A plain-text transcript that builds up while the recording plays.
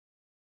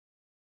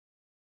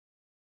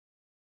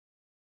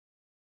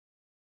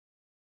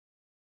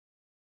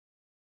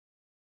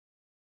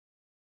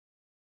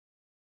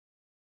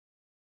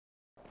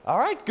All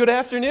right, good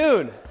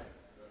afternoon.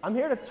 I'm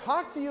here to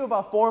talk to you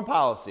about foreign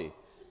policy,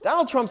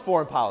 Donald Trump's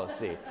foreign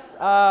policy.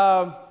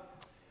 And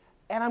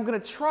I'm going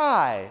to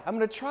try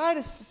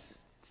to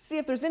see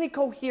if there's any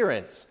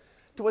coherence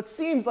to what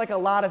seems like a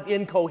lot of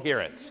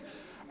incoherence,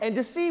 and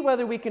to see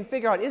whether we can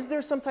figure out, is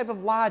there some type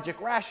of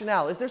logic,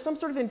 rationale, is there some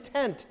sort of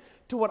intent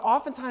to what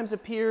oftentimes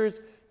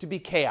appears to be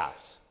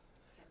chaos?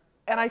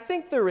 And I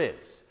think there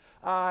is.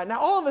 Now,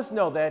 all of us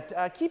know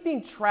that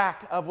keeping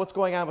track of what's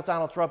going on with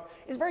Donald Trump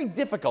is very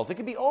difficult. It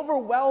can be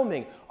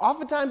overwhelming.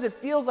 Oftentimes, it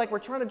feels like we're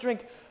trying to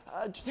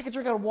take a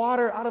drink of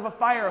water out of a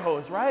fire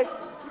hose, right?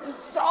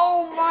 Just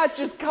so much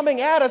is coming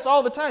at us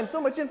all the time,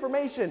 so much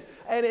information.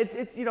 And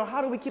it's you know,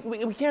 how do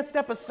we can't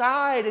step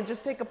aside and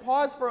just take a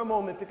pause for a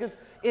moment because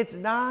it's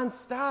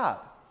nonstop.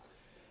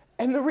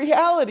 And the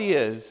reality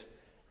is,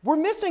 we're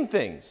missing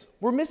things.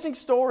 We're missing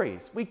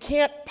stories. We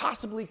can't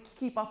possibly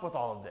keep up with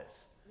all of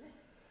this.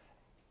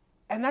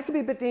 And that can be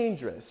a bit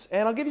dangerous.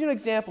 And I'll give you an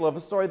example of a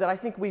story that I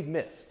think we've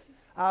missed.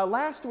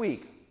 Last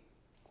week,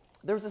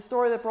 there was a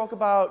story that broke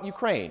about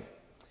Ukraine.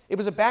 It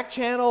was a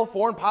back-channel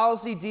foreign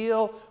policy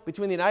deal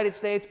between the United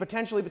States,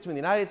 potentially between the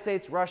United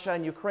States, Russia,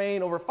 and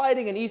Ukraine over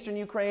fighting in eastern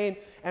Ukraine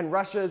and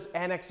Russia's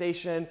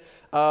annexation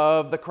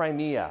of the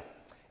Crimea.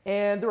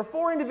 And there were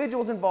 4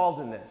 individuals involved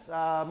in this.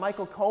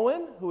 Michael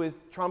Cohen, who is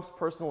Trump's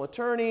personal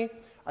attorney,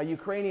 a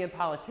Ukrainian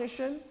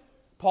politician,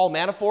 Paul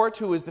Manafort,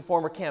 who is the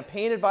former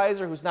campaign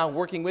advisor who's now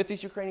working with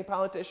this Ukrainian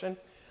politician,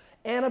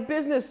 and a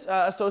business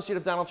associate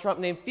of Donald Trump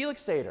named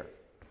Felix Sater.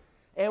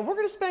 And we're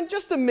going to spend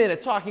just a minute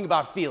talking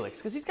about Felix,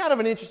 because he's kind of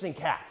an interesting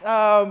cat.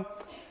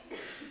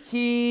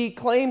 He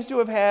claims to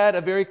have had a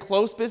very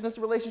close business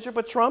relationship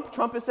with Trump.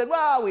 Trump has said,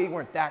 well, we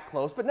weren't that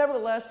close, but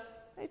nevertheless,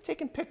 they've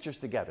taken pictures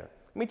together.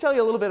 Let me tell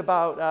you a little bit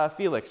about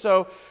Felix.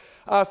 So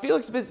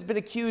Felix has been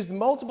accused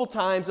multiple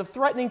times of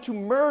threatening to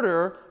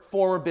murder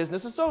former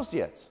business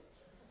associates.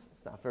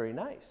 It's not very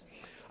nice.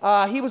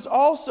 He was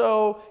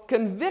also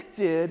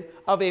convicted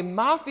of a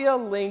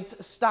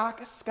mafia-linked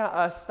stock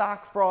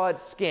fraud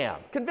scam.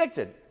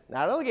 Convicted,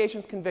 not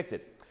allegations,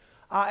 convicted.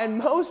 And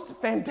most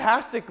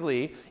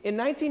fantastically, in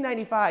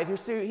 1995,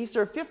 he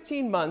served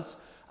 15 months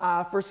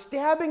for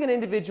stabbing an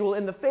individual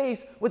in the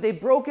face with a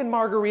broken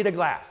margarita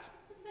glass.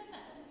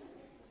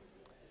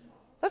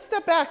 Let's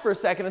step back for a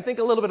second and think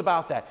a little bit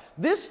about that.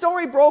 This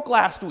story broke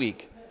last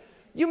week.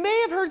 You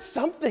may have heard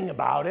something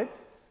about it.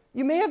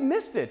 You may have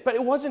missed it, but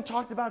it wasn't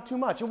talked about too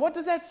much. And what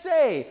does that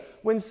say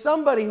when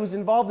somebody who's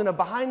involved in a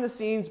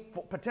behind-the-scenes,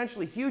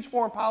 potentially huge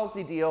foreign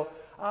policy deal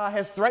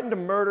has threatened to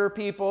murder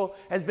people,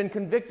 has been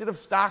convicted of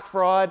stock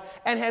fraud,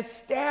 and has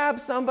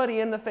stabbed somebody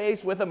in the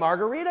face with a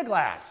margarita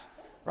glass,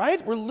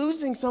 right? We're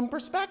losing some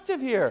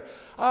perspective here.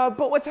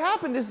 But what's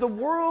happened is the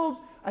world,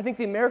 I think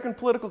the American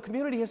political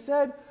community has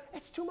said,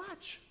 it's too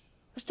much.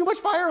 There's too much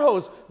fire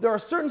hose. There are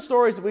certain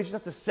stories that we just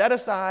have to set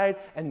aside,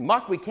 and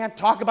Muck, we can't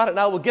talk about it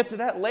now. We'll get to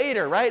that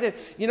later, right? And,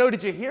 you know,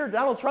 did you hear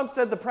Donald Trump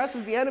said the press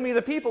is the enemy of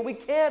the people? We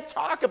can't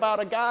talk about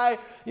a guy,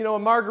 you know, a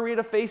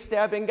margarita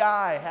face-stabbing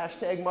guy.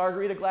 Hashtag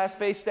margarita glass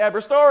face stabber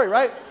story,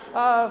 right?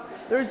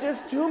 There's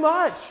just too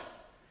much.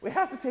 We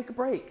have to take a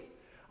break.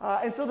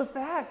 And so the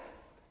fact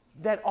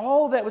that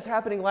all that was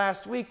happening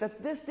last week,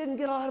 that this didn't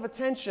get a lot of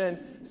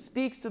attention,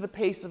 speaks to the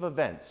pace of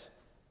events.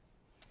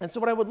 And so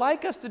what I would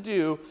like us to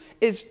do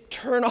is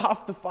turn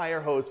off the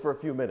fire hose for a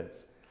few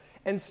minutes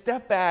and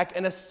step back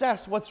and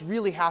assess what's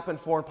really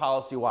happened foreign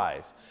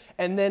policy-wise.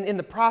 And then in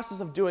the process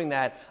of doing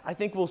that, I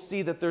think we'll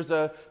see that there's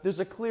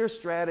a clear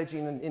strategy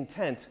and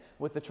intent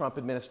with the Trump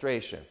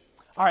administration.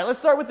 All right, let's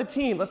start with the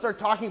team. Let's start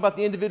talking about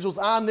the individuals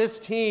on this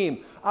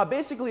team.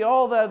 Basically,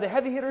 all the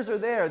heavy hitters are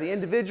there. The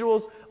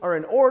individuals are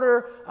in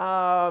order.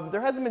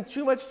 There hasn't been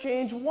too much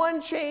change. One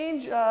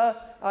change,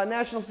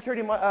 National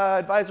Security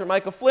Advisor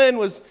Michael Flynn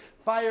was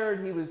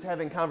fired. He was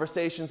having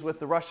conversations with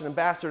the Russian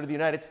ambassador to the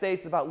United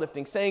States about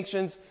lifting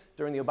sanctions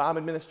during the Obama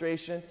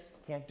administration.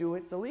 Can't do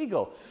it, it's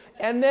illegal.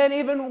 And then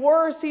even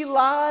worse, he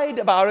lied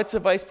about it to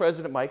Vice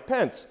President Mike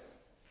Pence.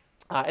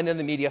 And then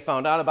the media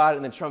found out about it,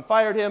 and then Trump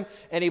fired him,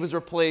 and he was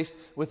replaced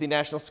with the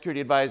National Security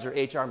Advisor,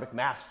 H.R.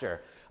 McMaster.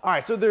 All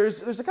right, so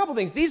there's a couple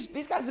things.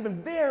 These guys have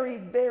been very,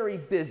 very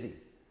busy.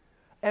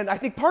 And I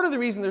think part of the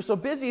reason they're so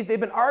busy is they've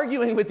been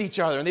arguing with each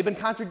other, and they've been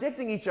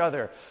contradicting each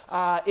other.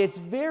 It's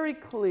very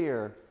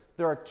clear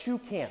there are 2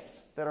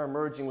 camps that are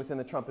emerging within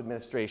the Trump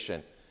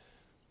administration.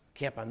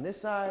 Camp on this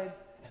side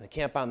and the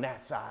camp on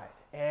that side.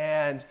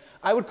 And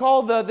I would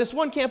call this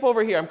one camp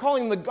over here, I'm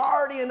calling them the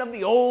guardian of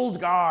the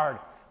old guard.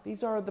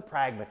 These are the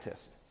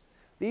pragmatists.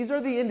 These are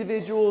the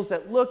individuals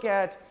that look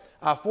at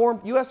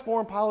U.S.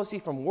 foreign policy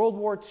from World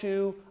War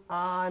II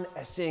on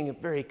as seeing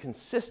very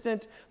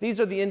consistent. These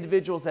are the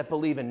individuals that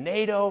believe in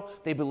NATO.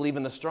 They believe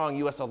in the strong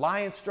U.S.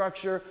 alliance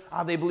structure.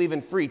 They believe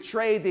in free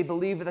trade. They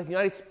believe that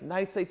the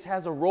United States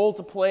has a role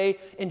to play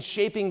in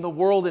shaping the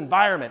world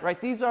environment, right?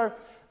 These are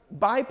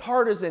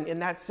bipartisan in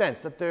that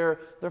sense, that they're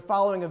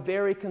following a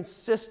very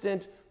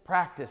consistent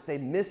practice. They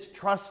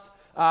mistrust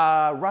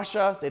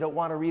Russia. They don't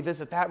want to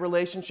revisit that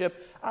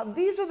relationship.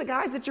 These are the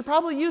guys that you're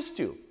probably used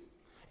to.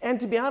 And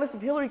to be honest,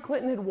 if Hillary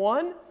Clinton had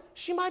won,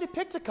 she might have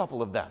picked a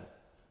couple of them.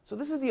 So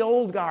this is the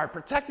old guard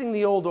protecting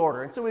the old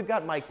order. And so we've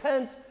got Mike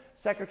Pence,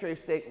 Secretary of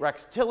State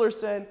Rex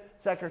Tillerson,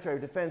 Secretary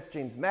of Defense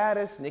James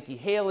Mattis, Nikki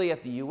Haley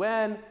at the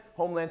UN,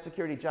 Homeland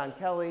Security John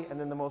Kelly, and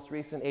then the most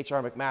recent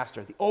H.R.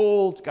 McMaster, the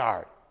old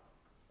guard.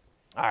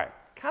 All right,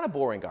 kind of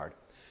boring guard.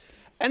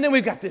 And then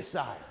we've got this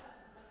side.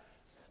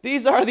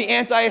 These are the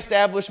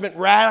anti-establishment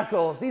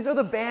radicals. These are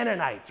the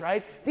Bannonites,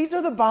 right? These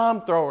are the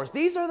bomb throwers.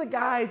 These are the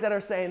guys that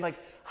are saying, like,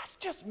 let's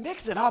just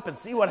mix it up and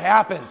see what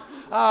happens.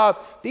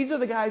 These are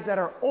the guys that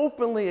are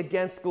openly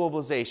against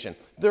globalization.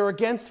 They're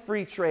against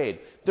free trade.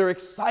 They're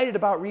excited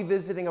about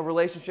revisiting a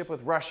relationship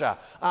with Russia.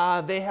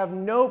 They have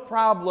no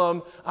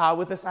problem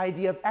with this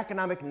idea of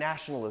economic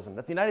nationalism,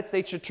 that the United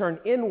States should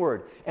turn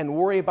inward and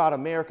worry about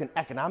American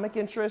economic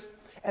interests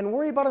and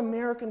worry about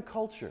American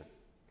culture.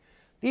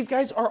 These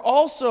guys are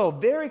also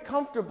very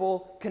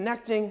comfortable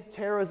connecting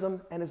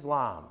terrorism and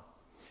Islam.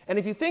 And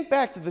if you think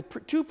back to the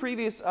two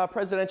previous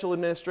presidential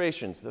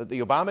administrations, the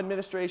Obama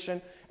administration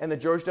and the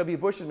George W.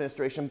 Bush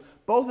administration,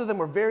 both of them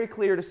were very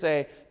clear to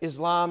say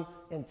Islam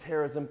and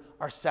terrorism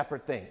are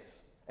separate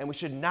things, and we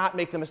should not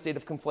make the mistake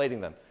of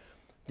conflating them.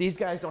 These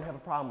guys don't have a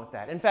problem with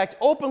that. In fact,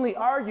 openly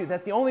argue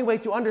that the only way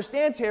to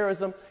understand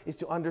terrorism is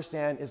to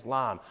understand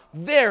Islam.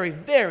 Very,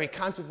 very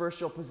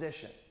controversial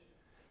position.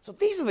 So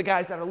these are the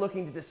guys that are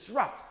looking to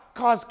disrupt,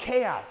 cause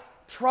chaos,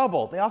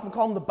 trouble. They often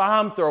call them the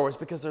bomb throwers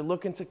because they're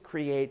looking to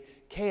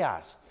create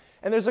chaos.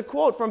 And there's a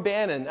quote from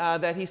Bannon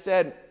that he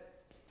said,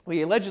 well,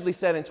 he allegedly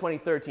said in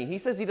 2013. He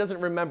says he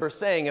doesn't remember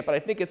saying it, but I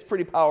think it's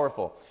pretty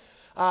powerful.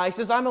 He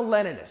says, I'm a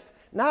Leninist.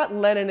 Not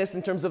Leninist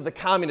in terms of the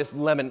communist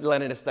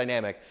Leninist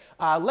dynamic.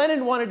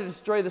 Lenin wanted to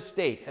destroy the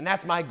state, and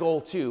that's my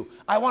goal too.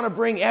 I want to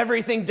bring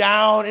everything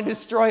down and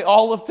destroy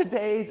all of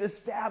today's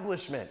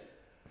establishment.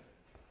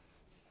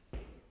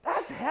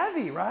 That's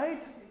heavy,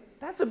 right?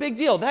 That's a big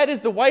deal. That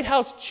is the White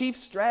House chief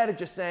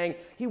strategist saying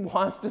he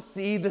wants to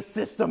see the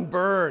system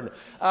burn.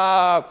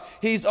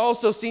 He's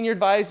also senior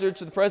advisor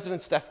to the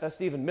president,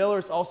 Stephen Miller,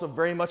 is also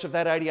very much of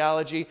that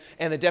ideology,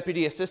 and the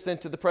deputy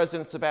assistant to the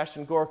president,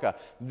 Sebastian Gorka.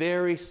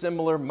 Very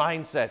similar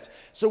mindset.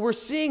 So we're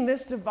seeing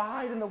this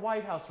divide in the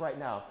White House right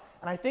now.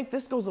 And I think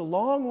this goes a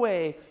long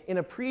way in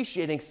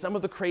appreciating some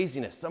of the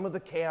craziness, some of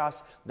the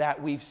chaos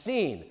that we've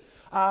seen.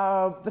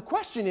 The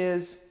question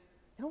is,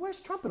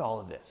 where's Trump in all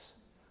of this?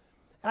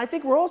 And I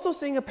think we're also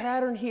seeing a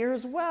pattern here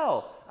as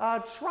well.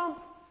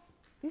 Trump,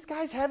 these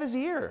guys have his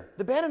ear.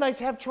 The Bannonites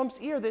have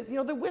Trump's ear.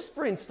 They're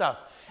whispering stuff.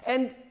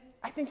 And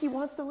I think he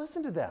wants to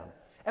listen to them.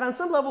 And on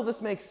some level,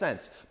 this makes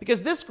sense.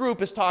 Because this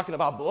group is talking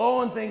about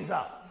blowing things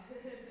up.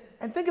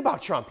 And think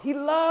about Trump. He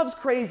loves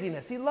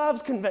craziness. He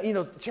loves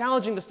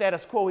challenging the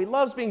status quo. He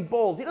loves being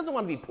bold. He doesn't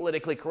want to be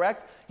politically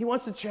correct. He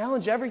wants to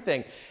challenge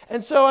everything.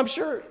 And so I'm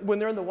sure when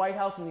they're in the White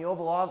House in the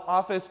Oval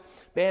Office,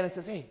 Bannon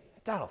says, hey,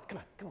 Donald,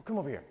 come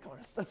over here. Come on,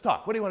 let's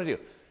talk. What do you want to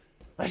do?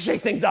 Let's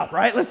shake things up,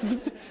 right?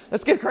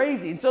 Let's get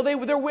crazy. And so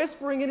they're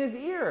whispering in his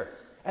ear,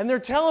 and they're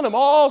telling him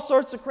all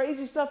sorts of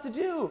crazy stuff to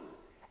do.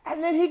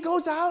 And then he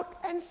goes out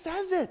and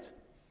says it.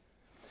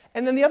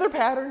 And then the other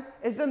pattern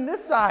is then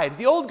this side.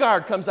 The old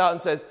guard comes out and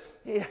says,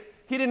 yeah,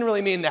 he didn't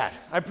really mean that.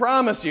 I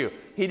promise you,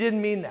 he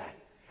didn't mean that.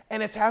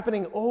 And it's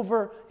happening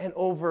over and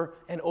over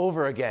and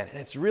over again, and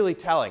it's really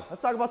telling.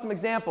 Let's talk about some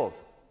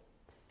examples.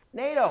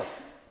 NATO.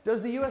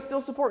 Does the U.S.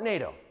 still support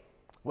NATO?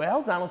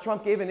 Well, Donald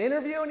Trump gave an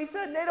interview and he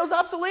said NATO's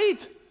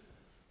obsolete.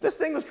 This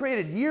thing was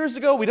created years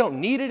ago. We don't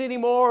need it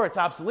anymore. It's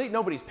obsolete.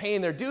 Nobody's paying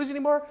their dues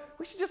anymore.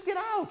 We should just get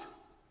out,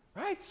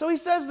 right? So he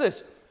says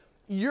this.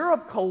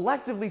 Europe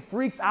collectively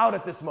freaks out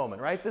at this moment,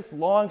 right? This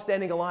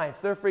long-standing alliance,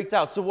 they're freaked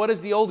out. So what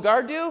does the old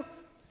guard do?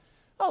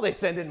 Oh, they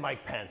send in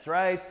Mike Pence,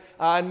 right?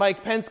 And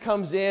Mike Pence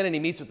comes in and he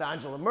meets with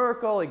Angela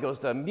Merkel. He goes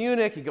to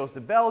Munich. He goes to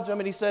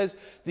Belgium. And he says,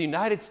 the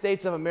United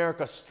States of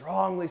America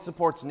strongly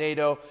supports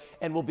NATO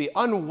and will be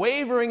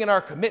unwavering in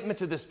our commitment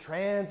to this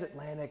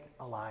transatlantic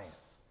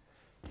alliance.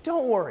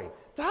 Don't worry.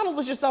 Donald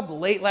was just up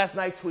late last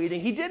night tweeting.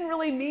 He didn't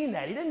really mean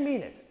that. He didn't mean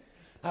it.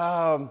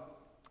 All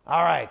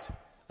right.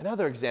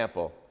 Another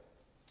example.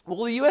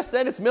 Will the U.S.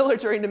 send its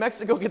military into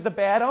Mexico get the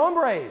bad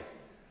hombres?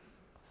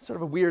 Sort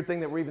of a weird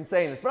thing that we're even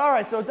saying this. But all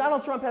right, so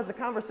Donald Trump has a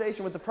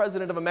conversation with the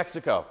president of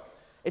Mexico.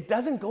 It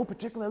doesn't go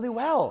particularly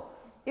well.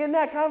 In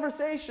that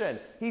conversation,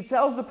 he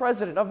tells the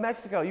president of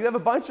Mexico, you have a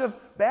bunch of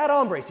bad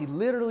hombres. He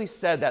literally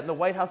said that, and the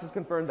White House has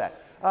confirmed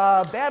that.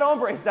 Bad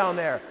hombres down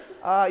there.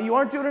 You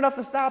aren't doing enough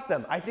to stop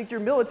them. I think your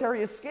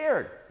military is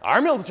scared.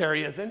 Our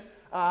military isn't.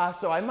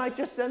 So I might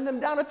just send them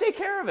down to take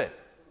care of it.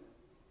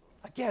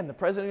 Again, the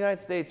president of the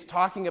United States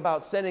talking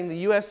about sending the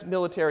U.S.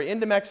 military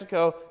into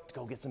Mexico to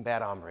go get some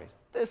bad hombres.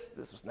 This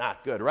was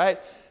not good, right?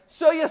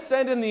 So you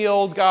send in the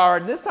old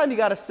guard. This time you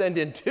got to send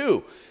in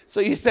two.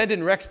 So you send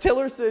in Rex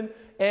Tillerson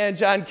and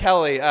John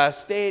Kelly,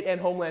 State and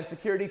Homeland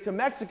Security, to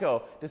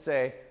Mexico to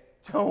say,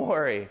 don't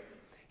worry.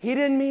 He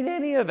didn't mean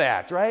any of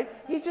that, right?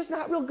 He's just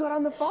not real good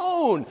on the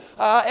phone.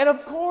 And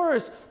of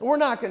course, we're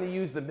not going to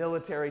use the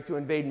military to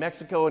invade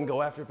Mexico and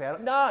go after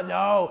bad.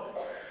 No,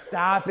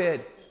 stop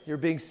it. You're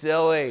being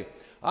silly.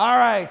 All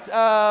right.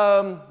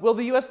 Will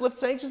the U.S. lift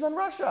sanctions on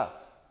Russia?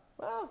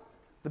 Well,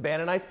 The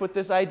Bannonites put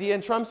this idea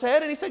in Trump's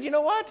head, and he said, you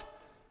know what?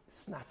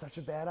 This is not such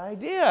a bad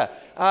idea.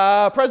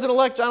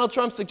 President-elect Donald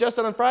Trump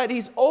suggested on Friday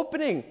he's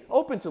open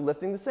to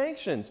lifting the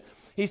sanctions.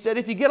 He said,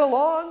 if you get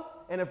along,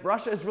 and if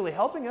Russia is really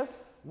helping us,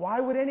 why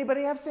would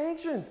anybody have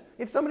sanctions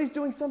if somebody's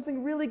doing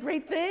something really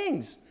great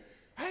things?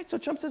 Right? So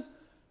Trump says,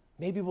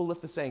 maybe we'll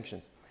lift the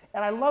sanctions.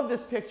 And I love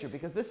this picture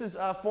because this is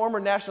former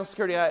National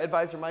Security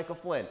Advisor Michael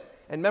Flynn.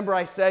 And remember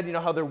I said, you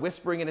know, how they're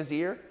whispering in his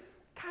ear?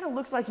 Kind of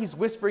looks like he's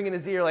whispering in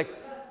his ear like,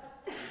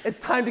 it's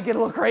time to get a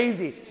little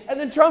crazy. And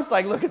then Trump's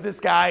like, look at this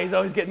guy, he's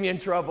always getting me in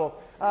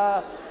trouble.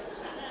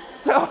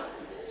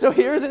 So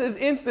here's an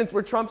instance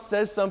where Trump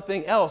says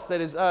something else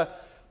that is a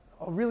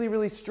really,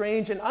 really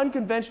strange and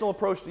unconventional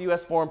approach to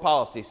U.S. foreign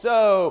policy.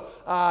 So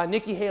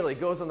Nikki Haley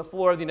goes on the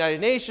floor of the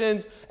United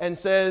Nations and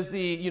says the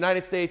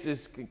United States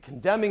is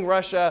condemning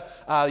Russia.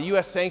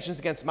 U.S. sanctions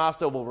against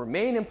Moscow will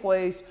remain in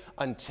place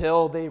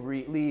until they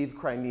leave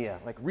Crimea,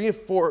 like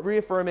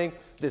reaffirming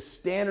this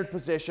standard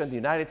position. The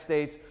United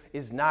States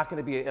is not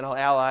going to be an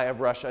ally of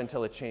Russia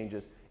until it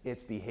changes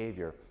its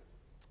behavior.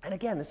 And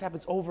again, this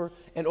happens over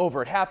and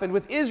over. It happened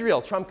with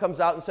Israel. Trump comes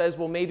out and says,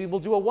 well, maybe we'll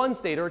do a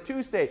one-state or a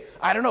two-state.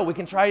 I don't know. We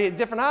can try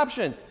different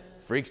options.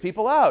 Freaks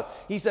people out.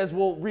 He says,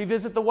 we'll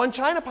revisit the one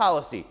China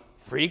policy.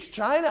 Freaks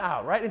China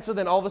out, right? And so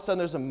then all of a sudden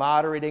there's a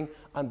moderating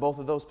on both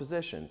of those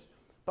positions.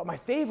 But my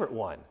favorite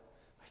one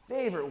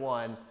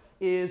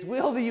is,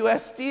 will the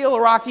U.S. steal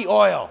Iraqi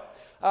oil?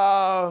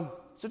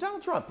 So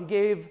Donald Trump, he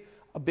gave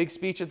a big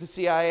speech at the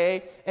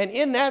CIA. And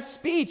in that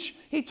speech,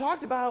 he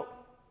talked about,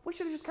 we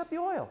should have just kept the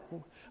oil.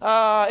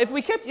 If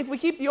we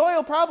keep the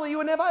oil, probably you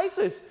wouldn't have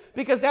ISIS,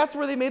 because that's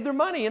where they made their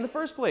money in the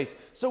first place.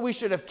 So we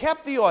should have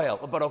kept the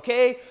oil. But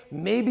okay,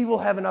 maybe we'll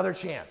have another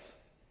chance.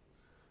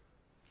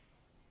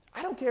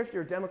 I don't care if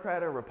you're a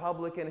Democrat or a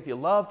Republican, if you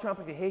love Trump,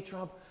 if you hate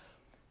Trump.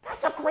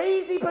 That's a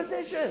crazy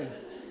position.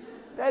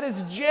 That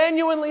is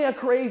genuinely a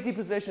crazy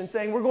position,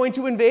 saying we're going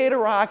to invade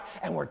Iraq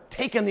and we're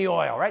taking the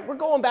oil, right? We're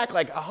going back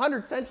like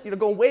 100 centuries,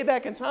 going way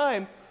back in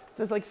time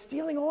to like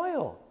stealing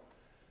oil.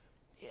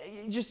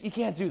 You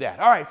can't do that.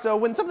 All right, so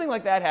when something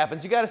like that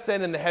happens, you got to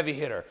send in the heavy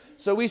hitter.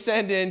 So we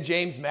send in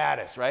James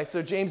Mattis, right?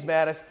 So James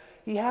Mattis,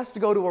 he has to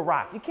go to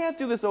Iraq. You can't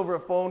do this over a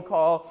phone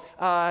call.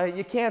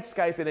 You can't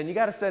Skype it in. You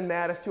got to send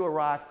Mattis to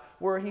Iraq,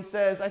 where he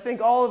says, I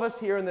think all of us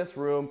here in this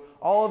room,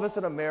 all of us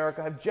in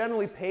America have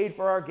generally paid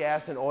for our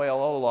gas and oil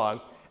all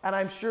along, and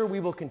I'm sure we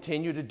will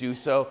continue to do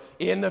so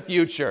in the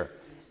future.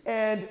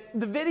 And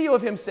the video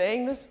of him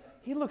saying this,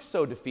 he looks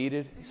so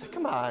defeated. He's like,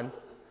 come on.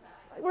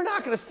 We're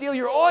not going to steal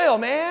your oil,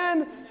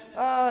 man. He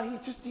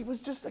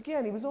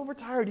was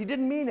overtired. He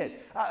didn't mean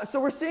it.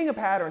 So we're seeing a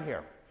pattern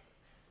here.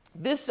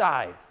 This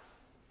side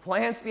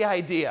plants the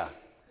idea.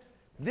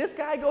 This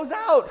guy goes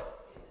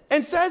out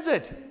and says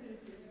it.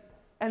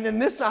 And then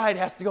this side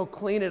has to go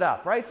clean it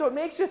up, right? So it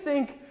makes you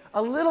think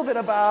a little bit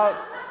about,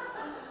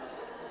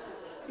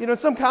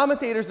 some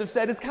commentators have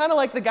said it's kind of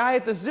like the guy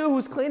at the zoo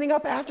who's cleaning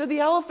up after the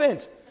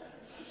elephant.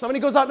 Somebody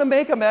goes out to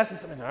make a mess, and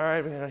somebody's, all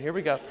right, here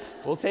we go.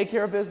 We'll take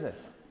care of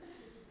business.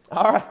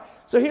 All right,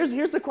 so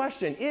here's the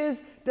question.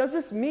 Does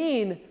this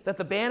mean that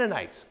the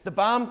Bannonites, the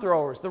bomb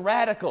throwers, the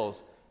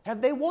radicals, have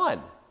they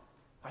won?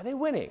 Are they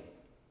winning?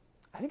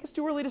 I think it's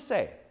too early to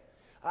say.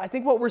 I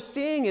think what we're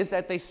seeing is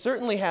that they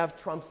certainly have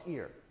Trump's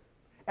ear.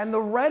 And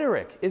the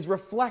rhetoric is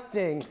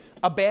reflecting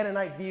a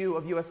Bannonite view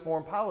of U.S.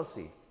 foreign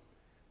policy.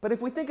 But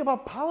if we think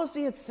about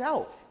policy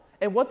itself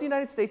and what the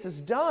United States has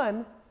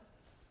done,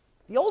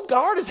 the old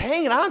guard is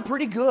hanging on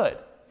pretty good.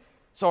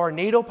 So our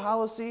NATO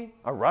policy,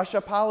 our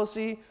Russia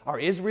policy, our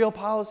Israel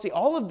policy,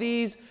 all of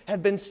these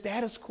have been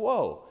status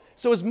quo.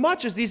 So as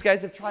much as these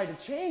guys have tried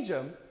to change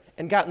them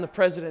and gotten the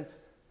president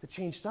to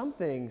change some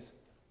things,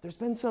 there's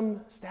been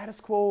some status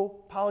quo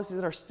policies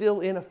that are still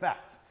in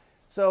effect.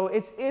 So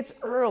it's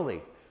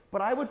early.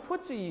 But I would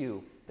put to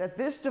you that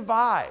this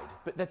divide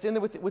that's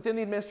within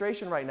the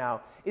administration right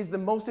now is the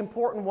most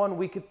important one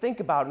we could think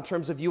about in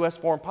terms of U.S.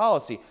 foreign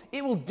policy.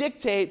 It will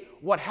dictate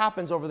what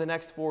happens over the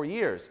next 4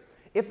 years.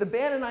 If the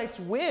Bannonites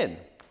win,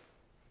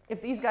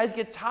 if these guys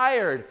get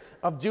tired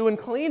of doing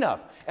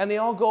cleanup and they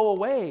all go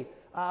away,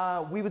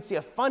 we would see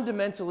a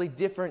fundamentally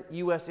different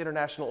U.S.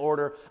 international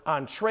order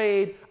on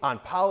trade, on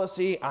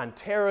policy, on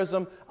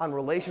terrorism, on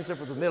relationship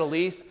with the Middle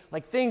East.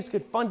 Like, things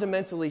could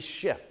fundamentally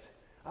shift.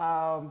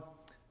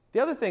 The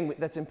other thing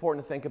that's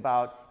important to think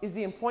about is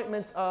the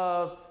appointment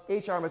of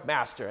H.R.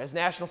 McMaster as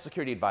National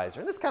Security Advisor.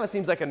 And this kind of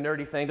seems like a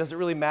nerdy thing. Does it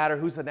really matter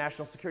who's the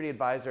National Security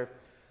Advisor?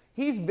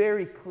 He's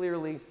very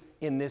clearly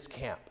in this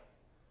camp.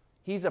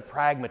 He's a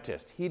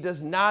pragmatist. He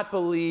does not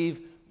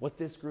believe what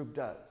this group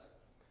does.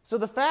 So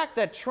the fact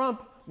that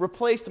Trump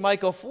replaced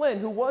Michael Flynn,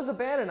 who was a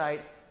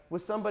Bannonite,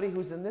 with somebody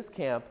who's in this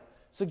camp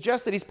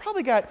suggests that he's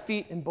probably got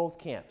feet in both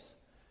camps.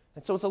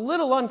 And so it's a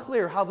little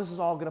unclear how this is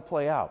all going to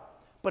play out,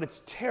 but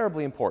it's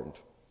terribly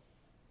important.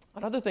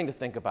 Another thing to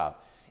think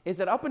about is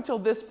that up until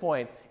this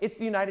point, it's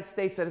the United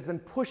States that has been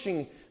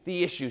pushing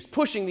the issues,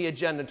 pushing the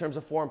agenda in terms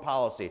of foreign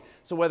policy.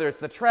 So whether it's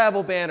the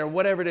travel ban or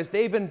whatever it is,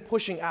 they've been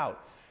pushing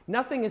out.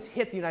 Nothing has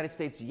hit the United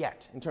States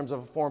yet in terms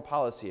of a foreign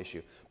policy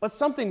issue, but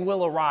something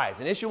will arise.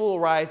 An issue will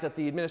arise that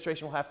the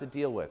administration will have to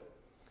deal with,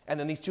 and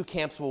then these two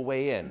camps will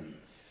weigh in.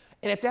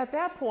 And it's at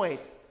that point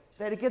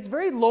that it gets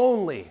very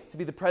lonely to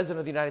be the president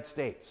of the United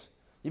States.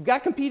 You've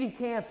got competing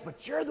camps,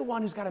 but you're the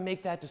one who's got to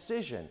make that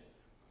decision.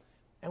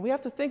 And we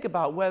have to think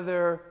about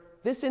whether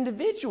this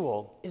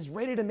individual is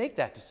ready to make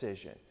that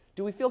decision.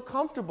 Do we feel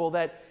comfortable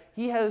that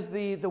he has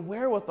the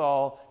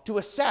wherewithal to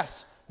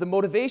assess the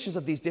motivations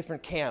of these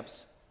different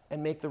camps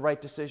and make the right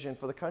decision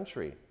for the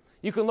country?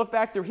 You can look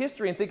back through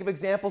history and think of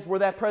examples where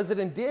that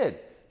president did.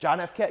 John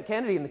F.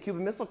 Kennedy in the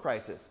Cuban Missile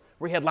Crisis,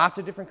 where he had lots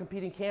of different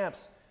competing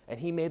camps, and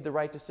he made the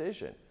right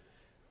decision.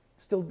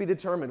 Still to be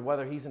determined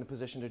whether he's in a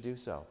position to do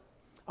so.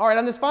 All right,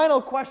 on this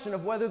final question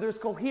of whether there's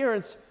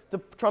coherence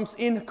to Trump's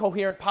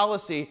incoherent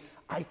policy,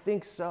 I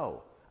think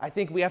so. I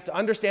think we have to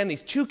understand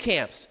these two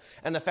camps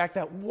and the fact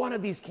that one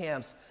of these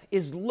camps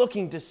is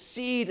looking to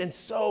seed and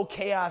sow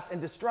chaos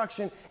and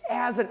destruction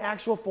as an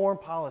actual foreign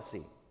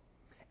policy.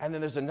 And then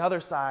there's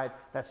another side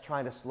that's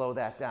trying to slow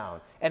that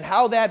down. And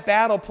how that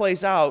battle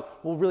plays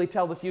out will really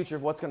tell the future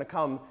of what's going to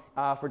come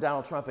for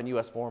Donald Trump and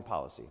U.S. foreign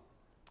policy.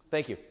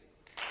 Thank you.